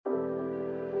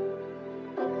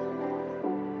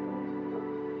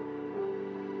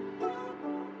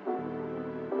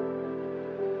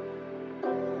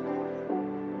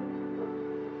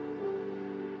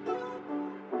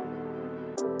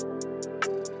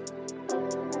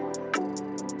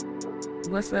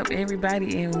What's up,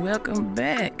 everybody, and welcome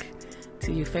back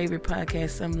to your favorite podcast,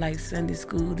 Something Like Sunday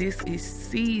School. This is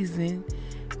season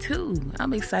 2.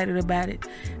 I'm excited about it.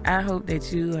 I hope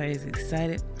that you are as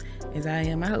excited as I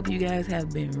am. I hope you guys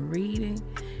have been reading.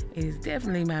 It is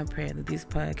definitely my prayer that this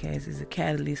podcast is a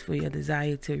catalyst for your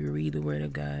desire to read the Word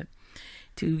of God,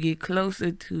 to get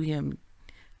closer to Him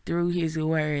through His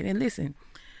Word. And listen,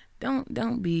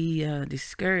 don't be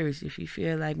discouraged if you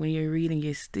feel like when you're reading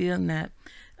you're still not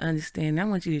understanding. I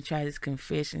want you to try this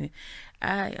confession.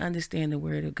 I understand the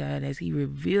Word of God as He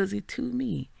reveals it to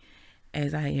me,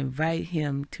 as I invite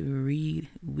Him to read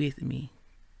with me.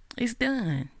 It's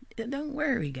done. Don't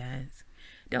worry, guys.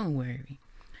 Don't worry.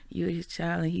 You're His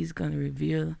child, and He's going to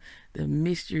reveal the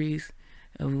mysteries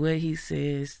of what He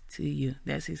says to you.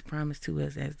 That's His promise to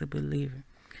us as the believer.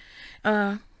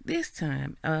 This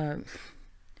time,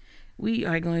 we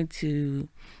are going to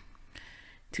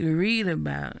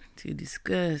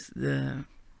discuss the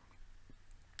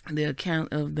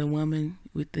account of the woman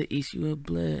with the issue of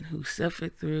blood who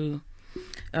suffered through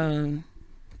an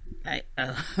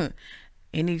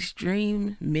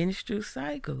extreme menstrual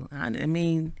cycle. I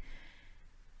mean,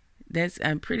 that's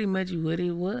pretty much what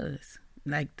it was.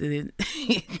 Like the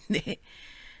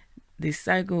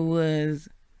cycle was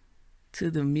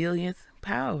to the millionth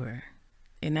power.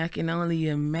 And I can only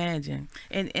imagine.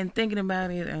 And thinking about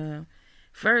it,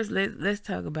 first let's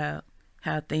talk about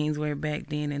how things were back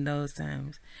then in those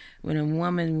times. When a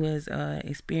woman was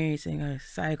experiencing her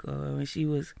cycle, or when she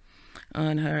was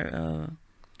on her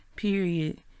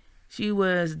period, she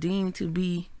was deemed to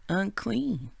be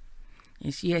unclean.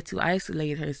 And she had to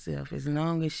isolate herself. As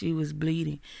long as she was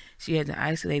bleeding, she had to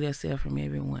isolate herself from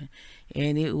everyone.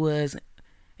 And it was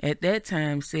at that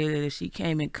time said that if she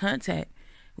came in contact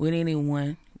with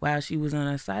anyone while she was on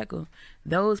her cycle,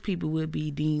 those people would be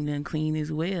deemed unclean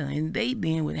as well, and they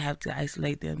then would have to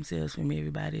isolate themselves from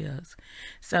everybody else.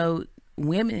 So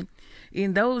women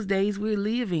in those days were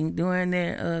living during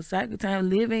their cycle time,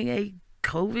 living a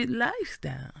COVID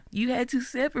lifestyle. You had to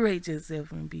separate yourself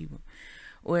from people,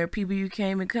 or people you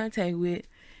came in contact with,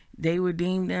 they were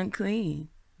deemed unclean.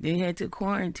 They had to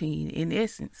quarantine, in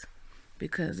essence,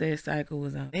 because their cycle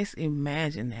was on. Let's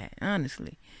imagine that,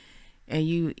 honestly. And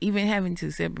you even having to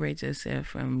separate yourself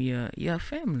from your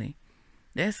family.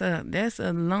 That's a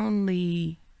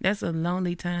lonely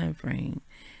time frame.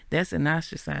 That's an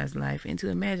ostracized life. And to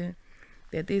imagine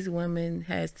that this woman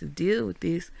has to deal with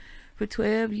this for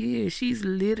 12 years. She's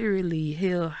literally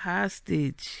held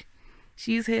hostage.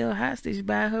 She's held hostage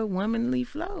by her womanly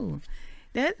flow.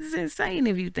 That's insane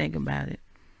if you think about it.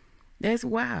 That's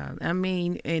wild. I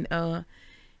mean, and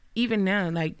even now,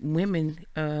 like women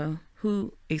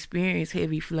who experience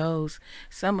heavy flows,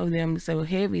 some of them so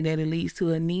heavy that it leads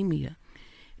to anemia.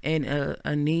 And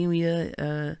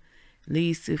anemia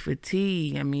leads to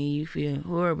fatigue. I mean, you feel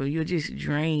horrible. You're just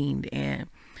drained. And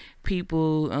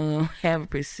people have a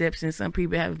perception. Some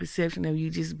people have a perception of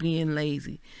you just being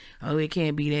lazy. Oh, it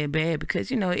can't be that bad.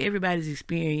 Because, everybody's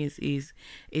experience is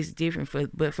different.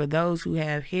 But for those who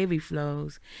have heavy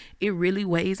flows, it really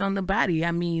weighs on the body.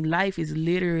 I mean, life is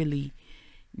literally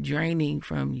draining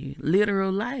from you. Literal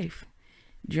life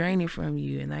draining from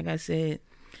you. And like I said,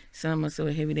 some are so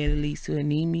heavy that it leads to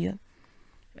anemia.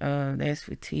 That's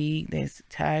fatigue. That's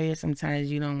tired.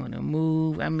 Sometimes you don't want to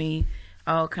move. I mean,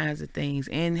 all kinds of things.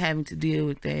 And having to deal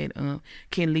with that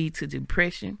can lead to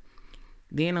depression.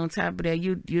 Then on top of that,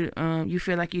 you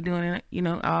feel like you're doing it,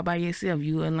 all by yourself.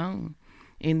 You alone.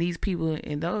 And these people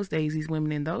in those days, these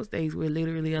women in those days, were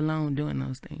literally alone doing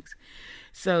those things.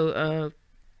 So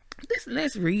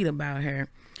let's read about her.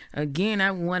 Again, I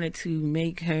wanted to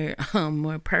make her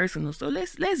more personal. So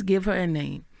let's give her a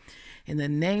name. And the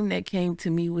name that came to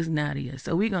me was Nadia.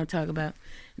 So we're going to talk about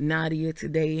Nadia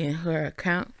today and her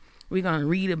account. We're going to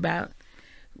read about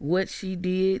what she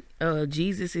did,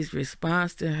 Jesus'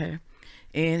 response to her,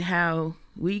 and how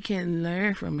we can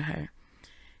learn from her.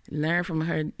 Learn from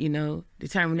her,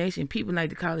 determination. People like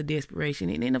to call it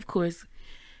desperation. And then, of course,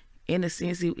 in a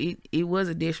sense, it was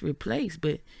a desperate place,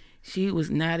 but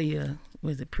Nadia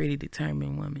was a pretty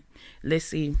determined woman. Let's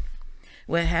see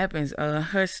what happens.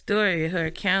 Her story, her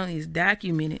account is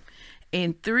documented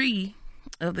in 3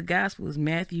 of the Gospels,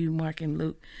 Matthew, Mark, and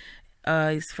Luke.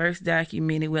 It's first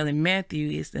documented, in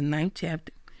Matthew, it's the 9th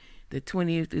chapter, the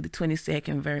 20th through the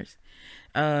 22nd verse.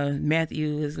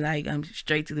 Matthew is like, I'm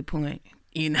straight to the point,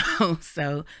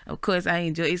 So, of course, I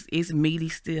enjoy it's meaty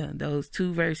still. Those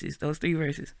 3 verses,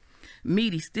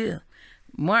 meaty still.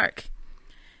 Mark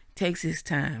takes his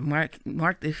time. Mark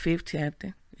the 5th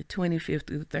chapter, the 25th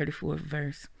through the 34th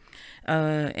verse.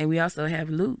 And we also have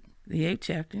Luke, the 8th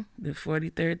chapter, the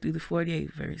 43rd through the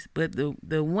 48th verse. But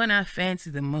the one I fancy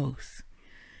the most,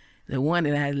 the one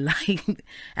that I like,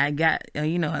 I got,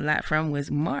 a lot from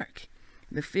was Mark,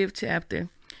 the 5th chapter,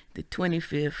 the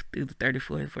 25th through the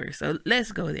 34th verse. So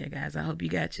let's go there, guys. I hope you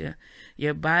got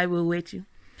your Bible with you.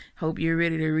 Hope you're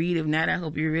ready to read. If not, I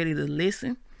hope you're ready to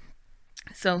listen.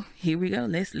 So here we go.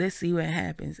 Let's see what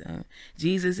happens.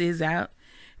 Jesus is out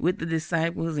with the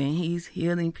disciples and he's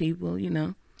healing people,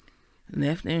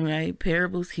 left and right.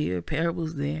 Parables here,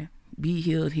 parables there. Be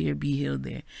healed here, be healed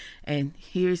there. And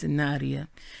here's Nadia.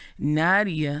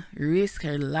 Nadia risked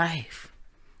her life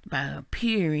by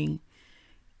appearing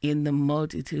in the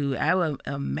multitude. I would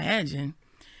imagine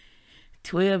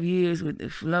 12 years with the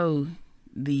flow,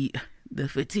 the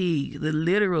fatigue, the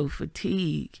literal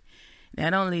fatigue.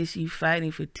 Not only is she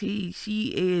fighting fatigue,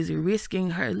 she is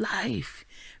risking her life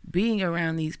being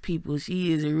around these people.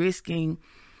 She is risking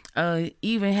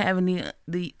even having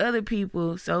the other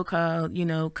people so-called,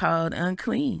 called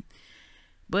unclean.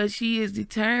 But she is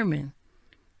determined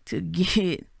to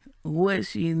get what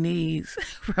she needs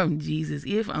from Jesus,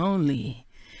 if only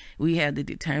we have the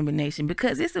determination,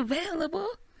 because it's available.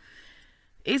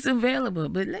 It's available.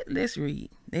 But let's read.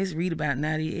 Let's read about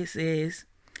Nadia. It says,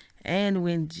 and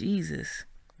when Jesus,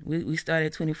 we start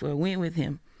at 24, went with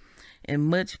him, and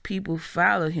much people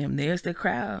followed him. There's the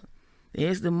crowd.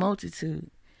 There's the multitude.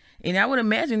 And I would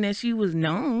imagine that she was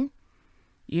known.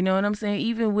 You know what I'm saying?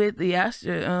 Even with the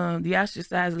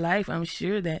ostracized life, I'm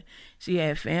sure that she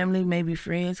had family, maybe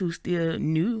friends who still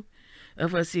knew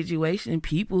of her situation,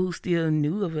 people who still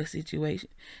knew of her situation.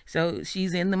 So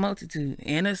she's in the multitude.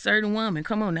 And a certain woman,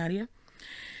 come on, Nadia,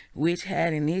 which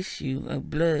had an issue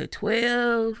of blood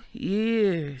 12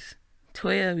 years.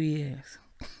 12 years.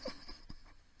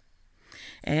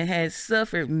 And had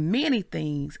suffered many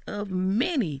things of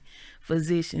many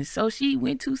physicians. So she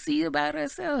went to see about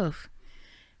herself.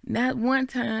 Not one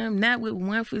time, not with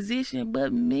one physician,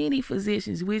 but many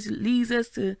physicians, which leads us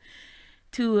to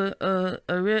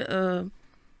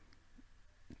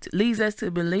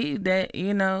believe that,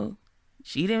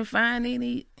 she didn't find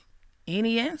any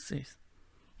answers.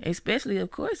 Especially, of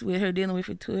course, with her dealing with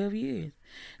for 12 years.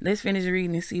 Let's finish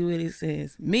reading and see what it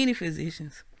says. Many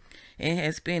physicians, and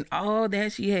had spent all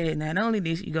that she had. Not only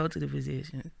did she go to the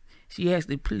physician, she has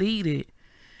depleted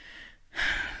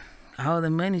all the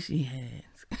money she has.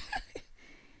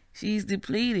 She's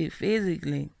depleted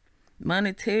physically,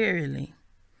 monetarily.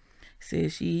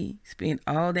 Says she spent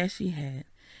all that she had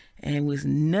and was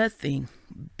nothing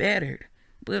bettered,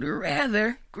 but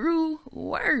rather grew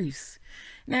worse.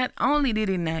 Not only did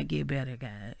it not get better,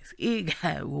 guys, it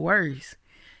got worse.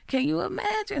 Can you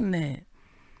imagine that?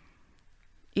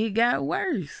 It got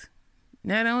worse.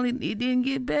 Not only it didn't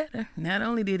get better, not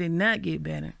only did it not get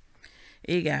better,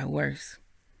 it got worse.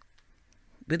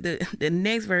 But the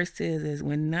next verse tells us,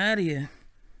 when Nadia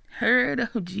heard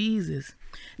of Jesus.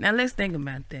 Now let's think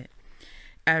about that.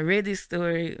 I read this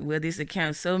story, this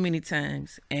account so many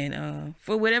times, and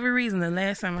for whatever reason, the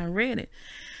last time I read it,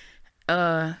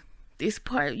 this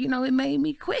part, it made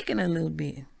me quicken a little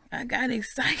bit. I got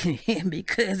excited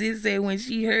because it said when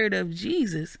she heard of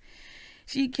Jesus,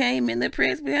 she came in the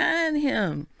press behind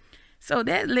him. So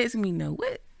that lets me know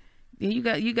what. Then you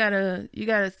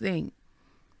gotta think.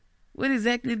 What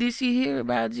exactly did she hear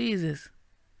about Jesus?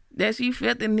 That she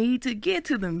felt the need to get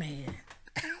to the man.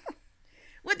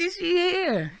 What did she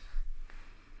hear?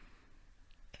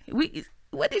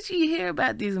 What did she hear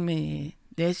about this man?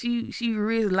 That she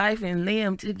risked life and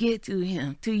limb to get to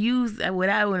him, to use what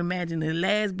I would imagine the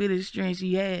last bit of strength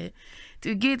she had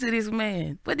to get to this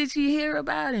man. What did she hear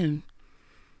about him?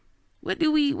 What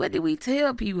do we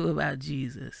tell people about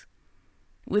Jesus?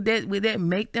 Would that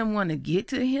make them want to get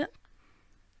to him?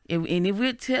 If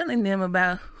we're telling them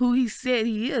about who he said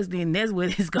he is, then that's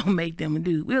what it's gonna make them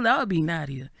do. We'll all be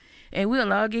Nadia, and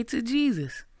we'll all get to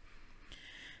Jesus.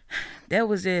 That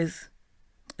was a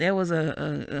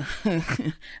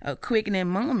a quickening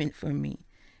moment for me.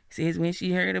 It says when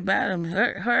she heard about him,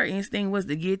 her instinct was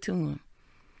to get to him.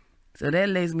 So that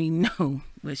lets me know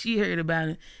when she heard about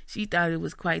it, she thought it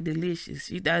was quite delicious.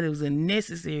 She thought it was a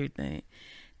necessary thing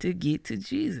to get to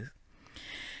Jesus.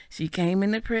 She came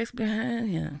in the press behind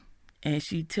him, and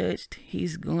she touched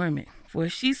his garment. For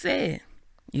she said,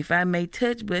 if I may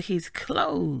touch but his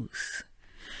clothes.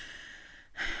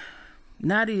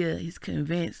 Nadia is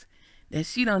convinced that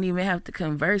she don't even have to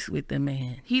converse with the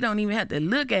man. He don't even have to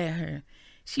look at her.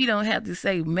 She don't have to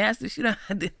say, Master. She don't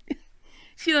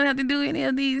have to do any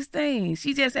of these things.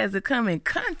 She just has to come in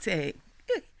contact.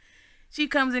 She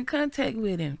comes in contact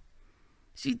with him.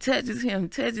 She touches him,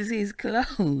 touches his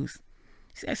clothes.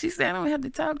 She said, I don't have to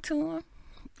talk to him.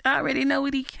 I already know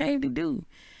what he came to do.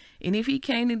 And if he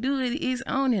came to do it, it's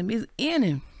on him. It's in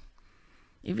him.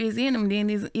 If it's in him, then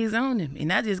it's on him.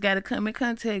 And I just got to come in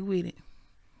contact with it.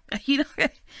 You know,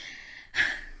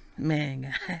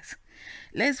 man, guys,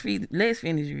 let's finish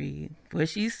reading. For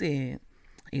she said,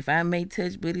 if I may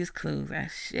touch but his clothes, I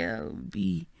shall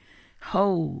be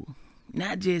whole.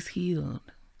 Not just healed,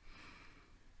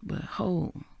 but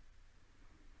whole.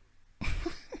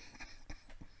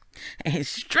 And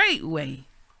straightway,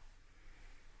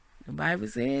 the Bible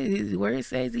says, his word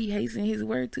says he hastened his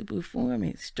word to perform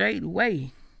it.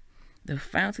 Straightway, the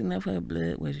fountain of her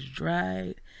blood was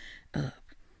dried up.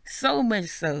 So much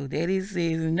so that it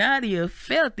says Nadia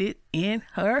felt it in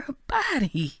her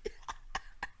body.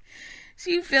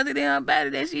 She felt it in her body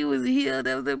that she was healed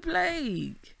of the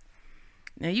plague.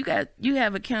 Now you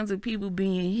have accounts of people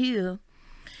being healed,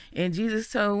 and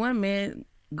Jesus told one man,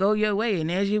 go your way,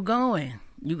 and as you're going,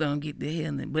 you're going to get the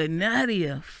healing. But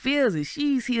Nadia feels it.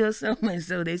 She's healed so much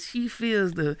so that she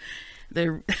feels the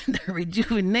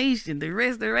rejuvenation, the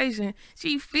restoration.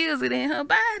 She feels it in her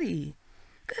body.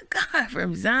 Good God,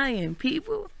 from Zion,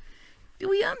 people. Do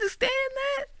we understand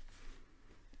that?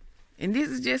 And this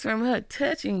is just from her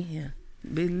touching him,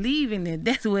 believing that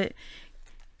that's what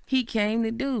he came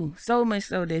to do. So much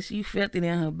so that she felt it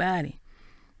in her body,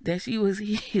 that she was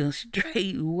healed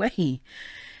straightway.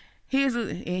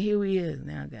 And here we is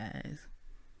now, guys.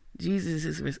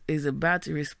 Jesus is about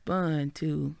to respond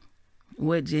to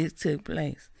what just took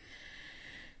place.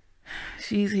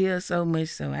 She's healed so much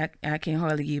so I can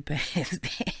hardly get past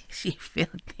that. She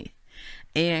felt it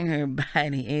in her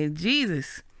body. And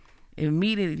Jesus,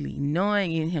 immediately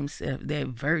knowing in himself that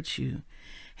virtue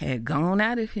had gone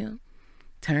out of him,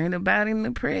 turned about in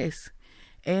the press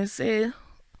and said,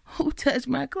 who touched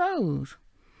my clothes?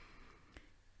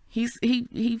 He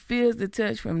feels the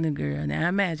touch from the girl. Now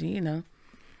imagine,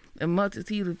 a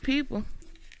multitude of people.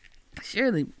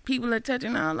 Surely people are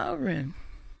touching all over him.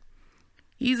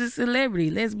 He's a celebrity.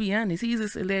 Let's be honest. He's a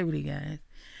celebrity, guys.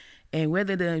 And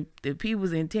whether the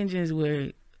people's intentions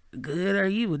were good or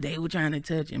evil, they were trying to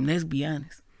touch him. Let's be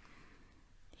honest.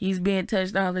 He's being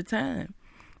touched all the time.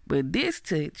 But this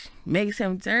touch makes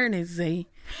him turn and say,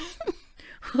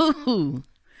 Who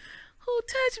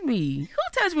touched me?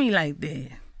 Who touched me like that?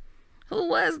 Who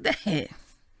was that?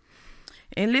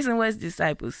 And listen what his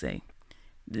disciples say.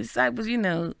 The disciples,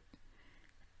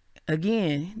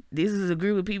 again, this is a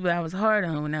group of people I was hard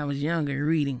on when I was younger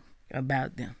reading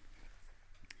about them.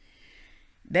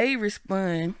 They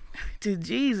respond to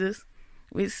Jesus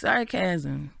with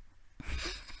sarcasm.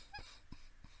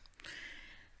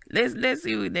 Let's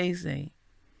see what they say.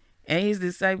 And his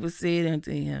disciples said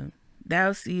unto him,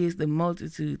 thou seest the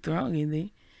multitude thronging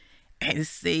thee, and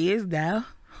sayest thou,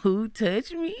 who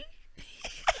touched me?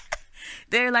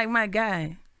 They're like, my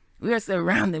God, we are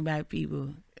surrounded by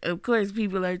people. Of course,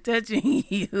 people are touching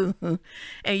you.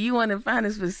 And you want to find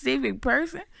a specific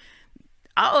person?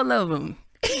 All of them.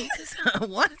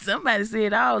 Somebody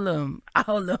said all of them.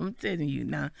 All of them touching you.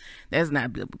 No, that's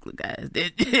not biblical, guys.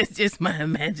 It's just my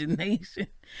imagination.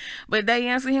 But they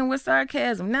answer him with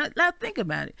sarcasm. Now think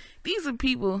about it. These are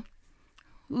people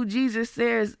who Jesus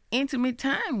shares intimate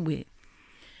time with.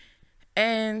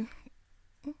 And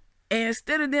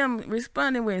instead of them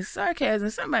responding with sarcasm,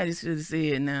 somebody should have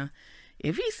said, now,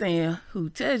 if he's saying who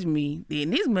touched me,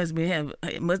 then this must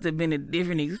have been a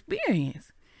different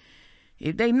experience.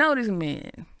 If they know this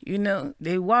man,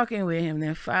 they walking with him,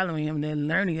 they're following him, they're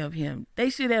learning of him, they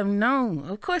should have known.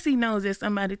 Of course he knows that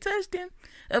somebody touched him.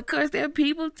 Of course there are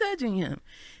people touching him.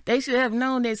 They should have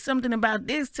known that something about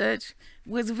this touch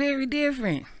was very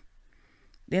different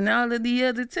than all of the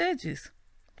other touches.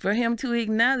 For him to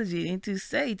acknowledge it and to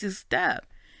say, to stop,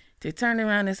 to turn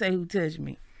around and say, who touched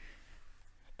me?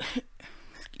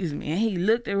 Excuse me. And he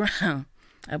looked around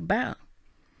about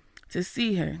to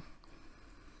see her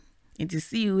and to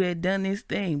see who had done this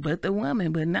thing. But the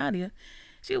woman, Nadia,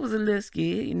 she was a little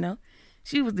scared,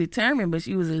 She was determined, but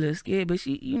she was a little scared. But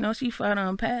she fought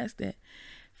on past that.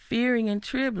 Fearing and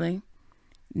trembling,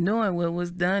 knowing what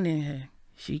was done in her,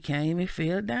 she came and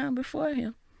fell down before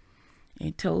him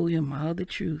and told him all the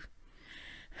truth.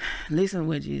 Listen to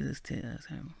what Jesus tells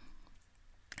him.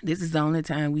 This is the only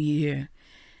time we hear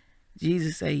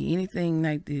Jesus say anything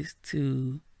like this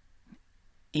to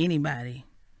anybody,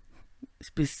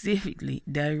 specifically,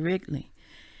 directly.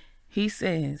 He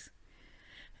says,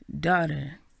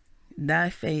 daughter, thy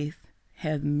faith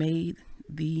hath made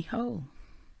thee whole.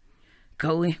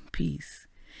 Go in peace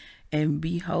and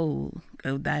be whole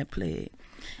of thy plague.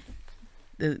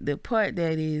 The part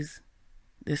that is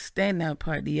the standout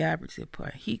part, the opposite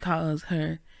part, he calls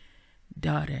her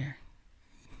daughter.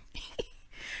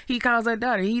 He calls her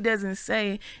daughter. He doesn't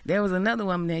say there was another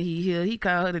woman that he healed. He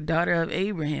called her the daughter of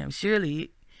Abraham.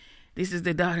 Surely this is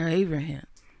the daughter of Abraham.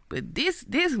 But this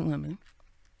woman,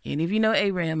 and if you know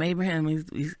Abraham, Abraham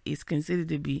is considered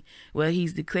to be, well,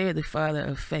 he's declared the father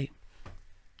of faith.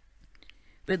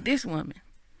 But this woman,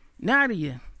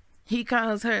 Nadia, he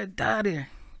calls her daughter.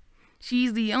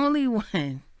 She's the only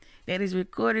one that is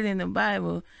recorded in the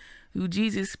Bible who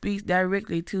Jesus speaks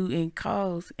directly to and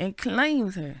calls and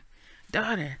claims her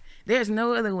daughter. There's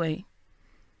no other way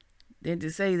than to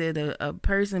say that a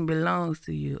person belongs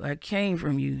to you or came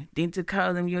from you than to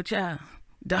call them your child,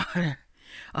 daughter,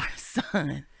 or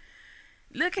son.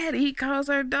 Look at it. He calls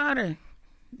her daughter.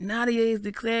 Nadia is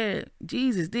declared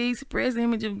Jesus, the express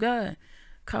image of God,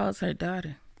 calls her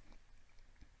daughter.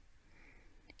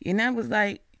 And I was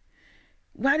like,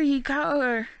 why did he call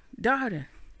her daughter?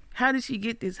 How did she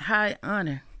get this high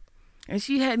honor? And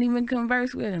she hadn't even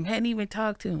conversed with him, hadn't even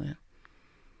talked to him.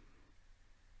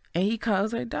 And he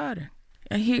calls her daughter.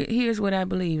 And here's what I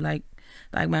believe, like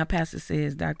my pastor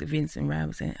says, Dr. Vincent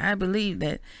Robinson. I believe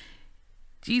that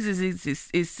Jesus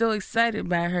is so excited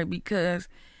by her because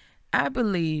I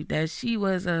believe that she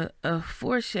was a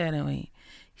foreshadowing.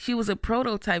 She was a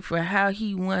prototype for how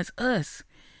he wants us,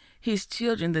 his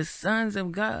children, the sons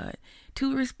of God,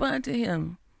 to respond to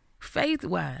him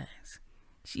faith-wise.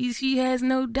 She has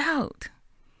no doubt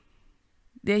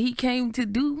that he came to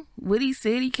do what he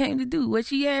said he came to do, what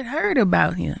she had heard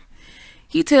about him.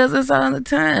 He tells us all the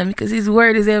time, because his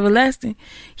word is everlasting,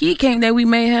 he came that we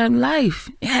may have life,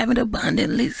 have it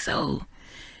abundantly so.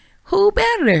 Who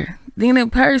better than a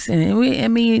person?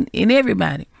 And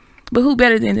everybody. But who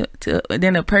better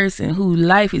than a person whose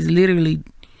life is literally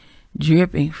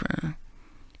dripping from,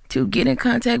 to get in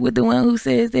contact with the one who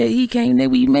says that he came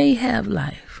that we may have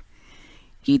life.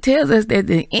 He tells us that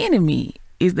the enemy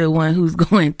is the one who's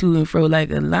going to and fro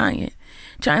like a lion,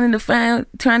 trying to find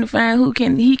who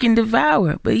he can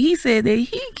devour. But he said that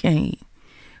he came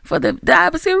for the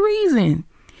opposite reason,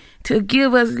 to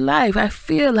give us life. I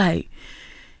feel like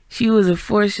she was a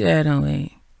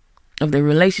foreshadowing of the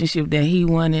relationship that he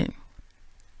wanted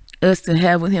us to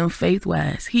have with him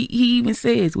faith-wise. He even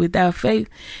says, without faith,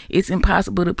 it's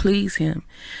impossible to please him.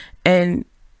 And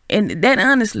that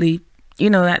honestly,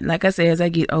 like I said, as I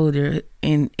get older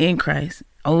in Christ,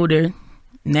 older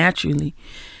naturally,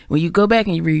 when you go back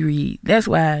and you reread, that's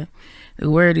why the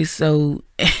word is so,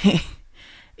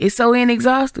 it's so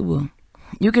inexhaustible.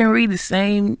 You can read the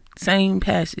same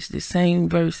passage, the same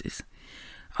verses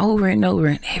over and over,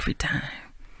 and every time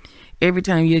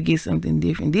you'll get something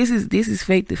different. This is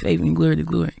faith to faith and glory to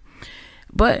glory.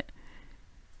 But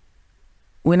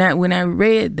when I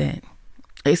read that,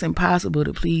 it's impossible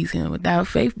to please him without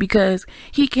faith, because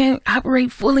he can't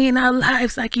operate fully in our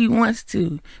lives like he wants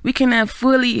to. We cannot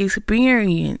fully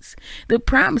experience the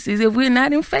promises if we're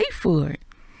not in faith for it.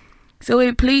 So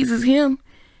it pleases him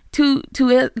to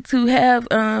have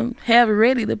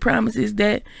ready the promises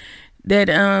that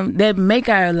make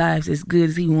our lives as good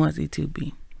as he wants it to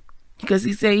be. Because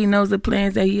he said he knows the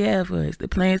plans that he has for us, the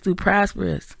plans to prosper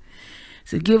us,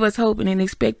 to give us hope and an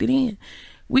expected end.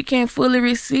 We can't fully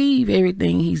receive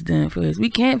everything he's done for us. We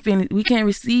can't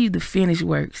receive the finished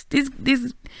works.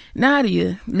 This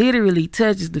Nadia literally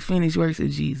touches the finished works of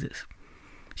Jesus.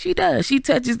 She does. She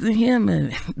touches the hem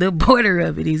of it. The border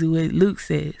of it is what Luke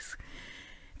says.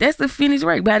 That's the finished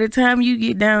work. By the time you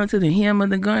get down to the hem of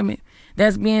the garment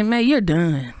that's being made, you're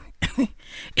done.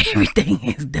 Everything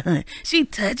is done. She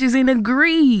touches and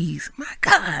agrees, my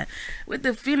God, with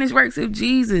the finished works of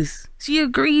Jesus. She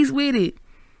agrees with it.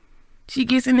 She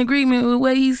gets in agreement with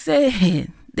what he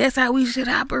said. That's how we should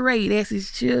operate as his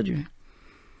children,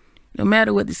 no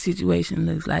matter what the situation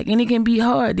looks like. And it can be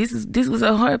hard. This was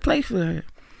a hard place for her.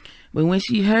 But when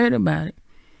she heard about it,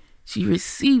 she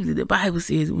received it. The Bible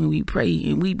says when we pray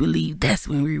and we believe, that's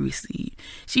when we receive.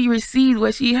 She received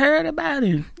what she heard about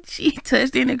him. She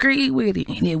touched and agreed with it.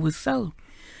 And it was so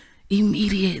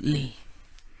immediately.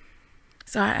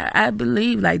 So I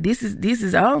believe like this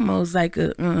is almost like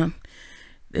the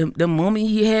moment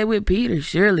he had with Peter.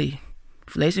 Surely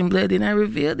flesh and blood did not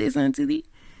reveal this unto thee.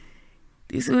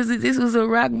 This was a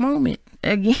rock moment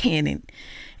again. And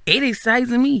it excites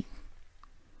me.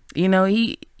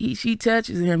 She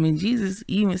touches him, and Jesus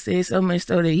even says so much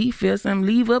so that he felt something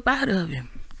leave up out of him.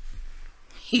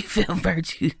 He felt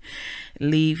virtue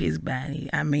leave his body.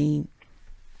 I mean,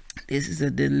 this is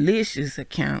a delicious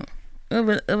account of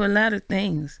a lot of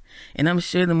things. And I'm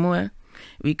sure the more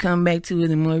we come back to it,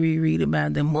 the more we read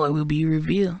about it, the more will be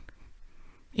revealed.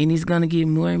 And it's going to get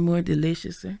more and more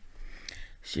delicious.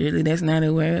 Surely that's not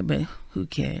a word, but who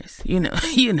cares?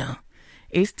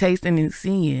 It's tasting and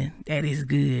seeing that is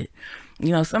good.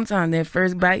 Sometimes that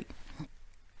first bite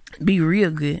be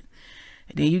real good.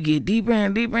 And then you get deeper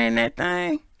and deeper in that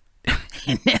thing.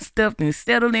 And that stuff then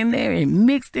settled in there and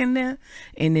mixed in there.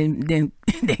 And then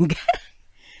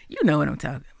you know what I'm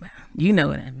talking about. You know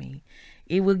what I mean.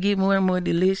 It will get more and more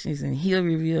delicious, and he'll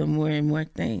reveal more and more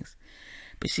things.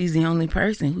 But she's the only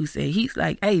person who said, he's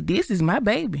like, hey, this is my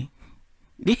baby.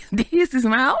 This is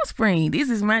my offspring. This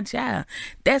is my child.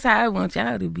 That's how I want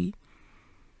y'all to be.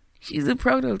 She's a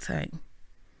prototype.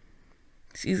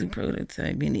 She's a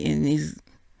prototype, and it's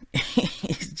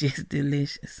just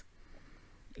delicious.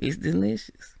 It's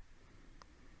delicious.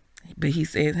 But he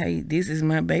says, hey, this is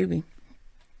my baby.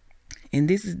 And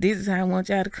this is how I want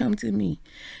y'all to come to me.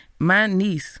 My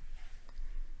niece,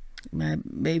 my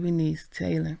baby niece,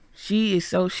 Taylor, she is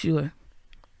so sure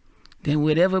that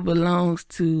whatever belongs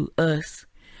to us,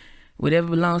 whatever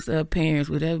belongs to her parents,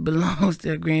 whatever belongs to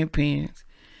her grandparents,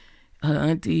 her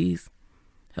aunties,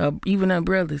 even her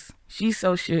brothers, she's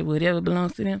so sure whatever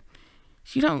belongs to them.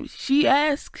 She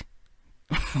asks,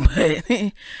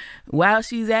 but while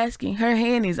she's asking, her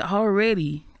hand is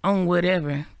already on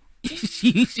whatever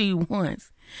she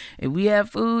wants. If we have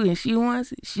food and she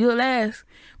wants it, she'll ask,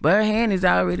 but her hand is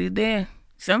already there.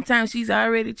 Sometimes she's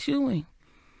already chewing,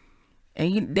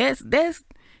 and this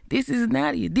is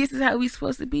Nadia. This is how we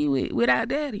supposed to be with our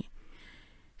daddy.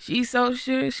 She's so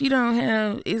sure she don't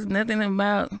have. It's nothing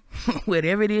about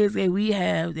whatever it is that we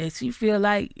have that she feel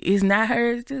like it's not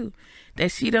hers too,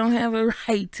 that she don't have a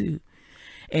right to,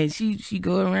 and she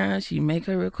go around. She make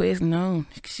her request known.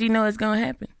 She know it's gonna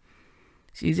happen.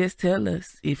 She just tell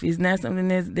us if it's not something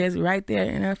that's right there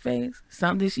in her face,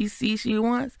 something she sees she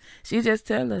wants, she just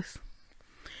tell us.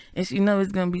 And she know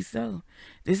it's gonna be so.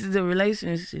 This is a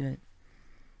relationship.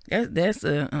 That's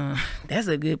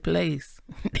a good place.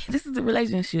 This is the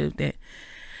relationship that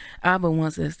Abba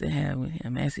wants us to have with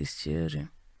him as his children.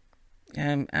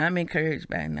 I'm encouraged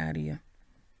by Nadia.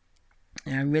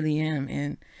 I really am.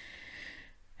 And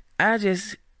I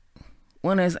just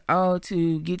want us all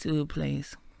to get to a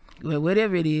place where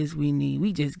whatever it is we need,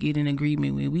 we just get in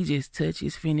agreement with. We just touch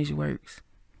his finished works.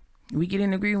 We get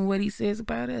in agreement with what he says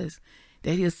about us,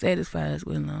 that he'll satisfy us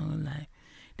with long life,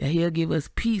 that he'll give us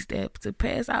peace that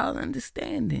surpasses all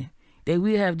understanding, that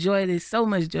we'll have joy that's so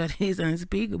much joy that is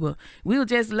unspeakable. We'll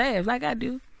just laugh like I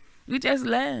do. We just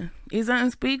laugh. It's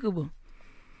unspeakable.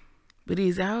 But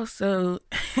it's also,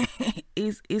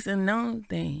 it's a known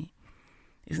thing.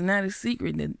 It's not a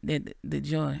secret that the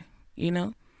joy,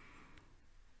 And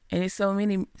there's so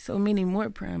many more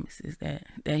promises that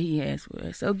he has for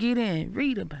us. So get in,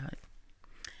 read about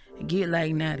it. Get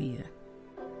like Nadia.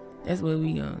 That's what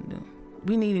we gonna do.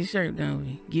 We need a shirt, don't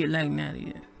we? Get like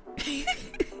Nadia.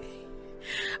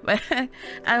 But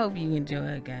I hope you enjoy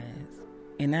it, guys.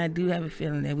 And I do have a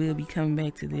feeling that we'll be coming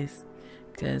back to this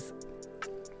because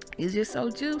it's just so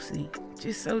juicy,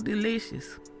 just so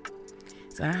delicious.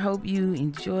 So I hope you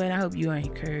enjoy it. I hope you are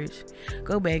encouraged.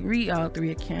 Go back, read all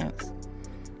 3 accounts.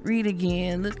 Read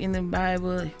again, look in the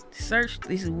Bible, search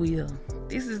this will.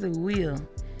 This is the will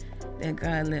that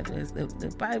God left us.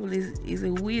 The Bible is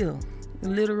a will, a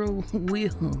literal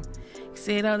will. He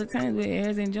said all the time, we're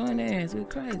heirs and joint heirs with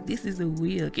Christ. This is the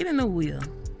will. Get in the will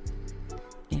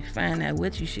and find out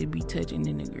what you should be touching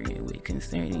and agreeing with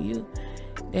concerning you.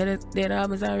 That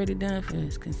Abba's already done for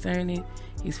us, concerning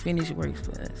his finished works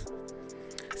for us.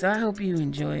 So I hope you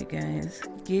enjoy it, guys.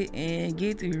 Get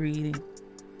to reading.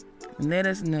 Let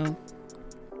us know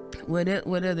what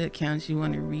other accounts you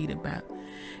want to read about.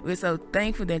 We're so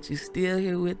thankful that you're still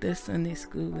here with us, Sunday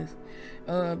Schoolers.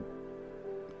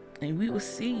 And we will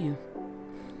see you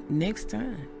next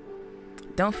time.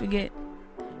 Don't forget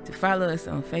to follow us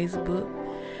on Facebook,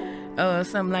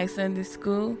 something like Sunday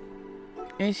School,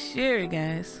 and share it,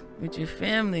 guys, with your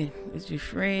family, with your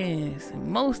friends, and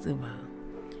most of all,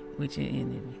 with your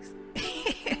enemies.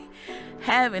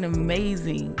 Have an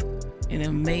amazing day,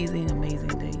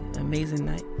 amazing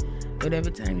night, whatever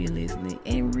time you're listening.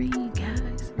 And read,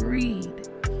 guys, read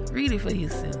it for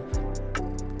yourself.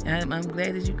 I'm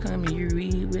glad that you come and you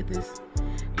read with us,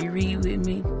 you read with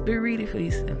me, but read it for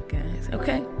yourself, guys.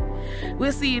 Okay,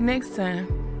 we'll see you next time.